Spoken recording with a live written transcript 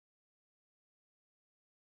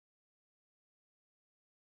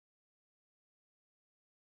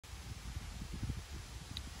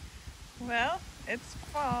Well, it's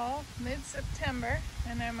fall, mid-September,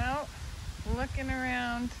 and I'm out looking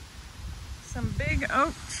around some big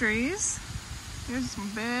oak trees. Here's some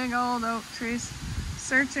big old oak trees,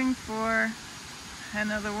 searching for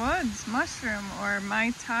Hen-of-the-Woods mushroom, or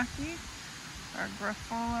Maitake, or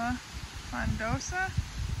Grifola frondosa.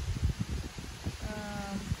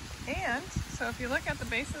 And so if you look at the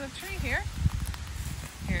base of the tree here,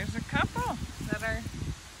 here's a couple that are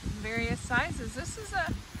various sizes. This is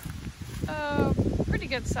a pretty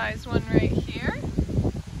good sized one right here. I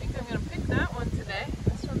think I'm going to pick that one today.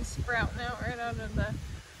 This one's sprouting out right out of the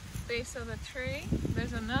base of the tree.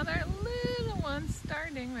 There's another little one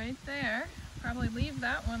starting right there. Probably leave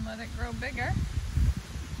that one, let it grow bigger.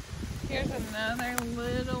 Here's another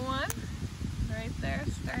little one right there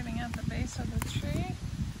starting at the base of the tree.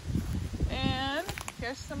 And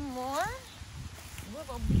here's some more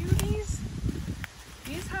little beauties.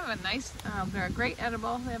 These have a nice, they're a great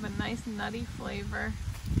edible. They have a nice nutty flavor.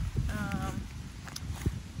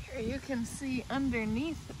 Here you can see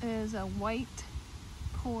underneath is a white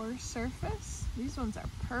pore surface. These ones are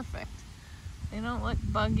perfect. They don't look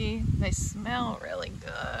buggy. They smell really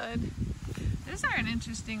good. These are an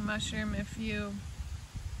interesting mushroom if you,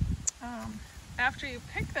 after you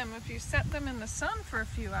pick them, if you set them in the sun for a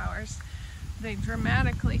few hours, they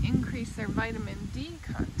dramatically increase their vitamin D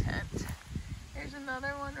content. Here's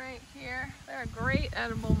another one right here. They're a great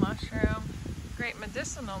edible mushroom, great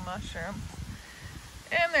medicinal mushroom,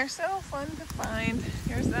 and they're so fun to find.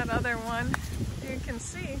 Here's that other one. You can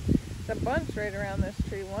see the bunch right around this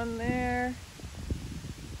tree. One there,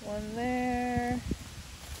 one there.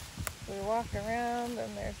 We walk around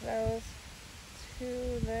and there's those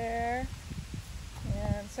two there.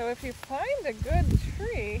 And so if you find a good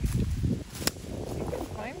tree, you can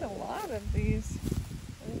find a lot of these.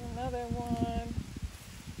 There's another one,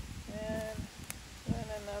 and then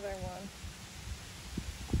another one.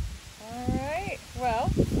 Alright, well,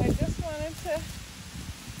 I just wanted to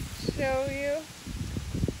show you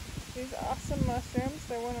these awesome mushrooms.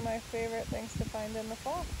 They're one of my favorite things to find in the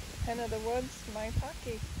fall. Hen-of-the-Woods,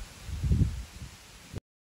 Maitake.